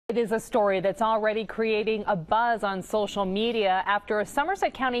It is a story that's already creating a buzz on social media after a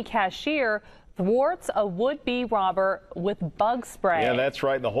Somerset County cashier thwarts a would-be robber with bug spray. Yeah, that's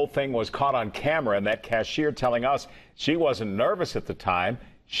right. The whole thing was caught on camera, and that cashier telling us she wasn't nervous at the time.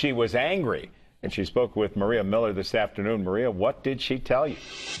 She was angry. And she spoke with Maria Miller this afternoon. Maria, what did she tell you?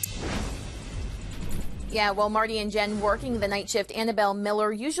 Yeah, well, Marty and Jen working the night shift. Annabelle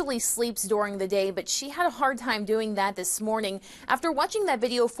Miller usually sleeps during the day, but she had a hard time doing that this morning. After watching that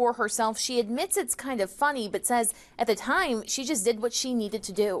video for herself, she admits it's kind of funny, but says at the time she just did what she needed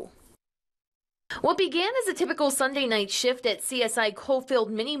to do. What began as a typical Sunday night shift at CSI Coalfield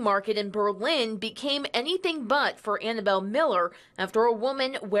Mini Market in Berlin became anything but for Annabelle Miller after a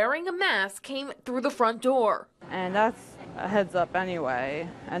woman wearing a mask came through the front door. And that's a heads up anyway.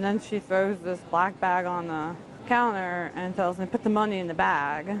 And then she throws this black bag on the counter and tells me, put the money in the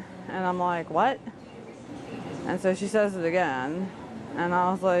bag. And I'm like, what? And so she says it again. And I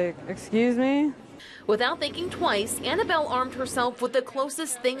was like, excuse me? Without thinking twice, Annabelle armed herself with the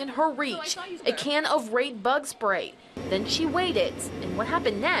closest thing in her reach, a can of Raid bug spray. Then she waited, and what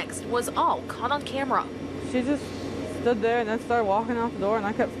happened next was all caught on camera. She just stood there and then started walking out the door, and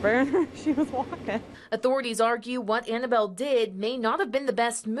I kept spraying her as she was walking. Authorities argue what Annabelle did may not have been the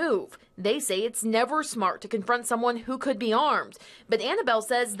best move. They say it's never smart to confront someone who could be armed. But Annabelle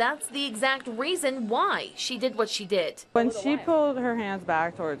says that's the exact reason why she did what she did. When she pulled her hands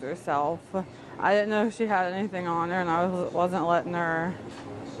back towards herself, I didn't know if she had anything on her, and I wasn't letting her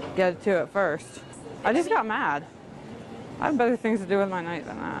get to it first. I just got mad. I have better things to do with my night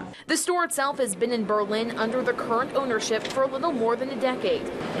than that. The store itself has been in Berlin under the current ownership for a little more than a decade.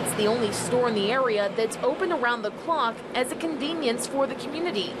 It's the only store in the area that's open around the clock as a convenience for the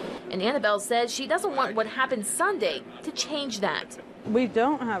community. And Annabelle says she doesn't want what happened Sunday to change that. We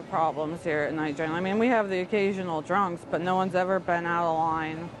don't have problems here at night generally. I mean, we have the occasional drunks, but no one's ever been out of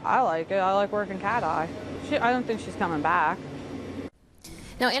line. I like it. I like working cat eye. I don't think she's coming back.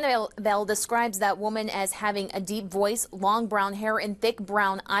 Now, Annabelle describes that woman as having a deep voice, long brown hair, and thick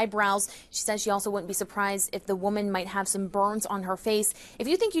brown eyebrows. She says she also wouldn't be surprised if the woman might have some burns on her face. If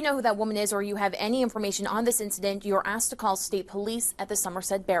you think you know who that woman is or you have any information on this incident, you're asked to call state police at the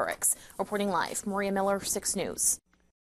Somerset Barracks. Reporting live, Maria Miller, 6 News.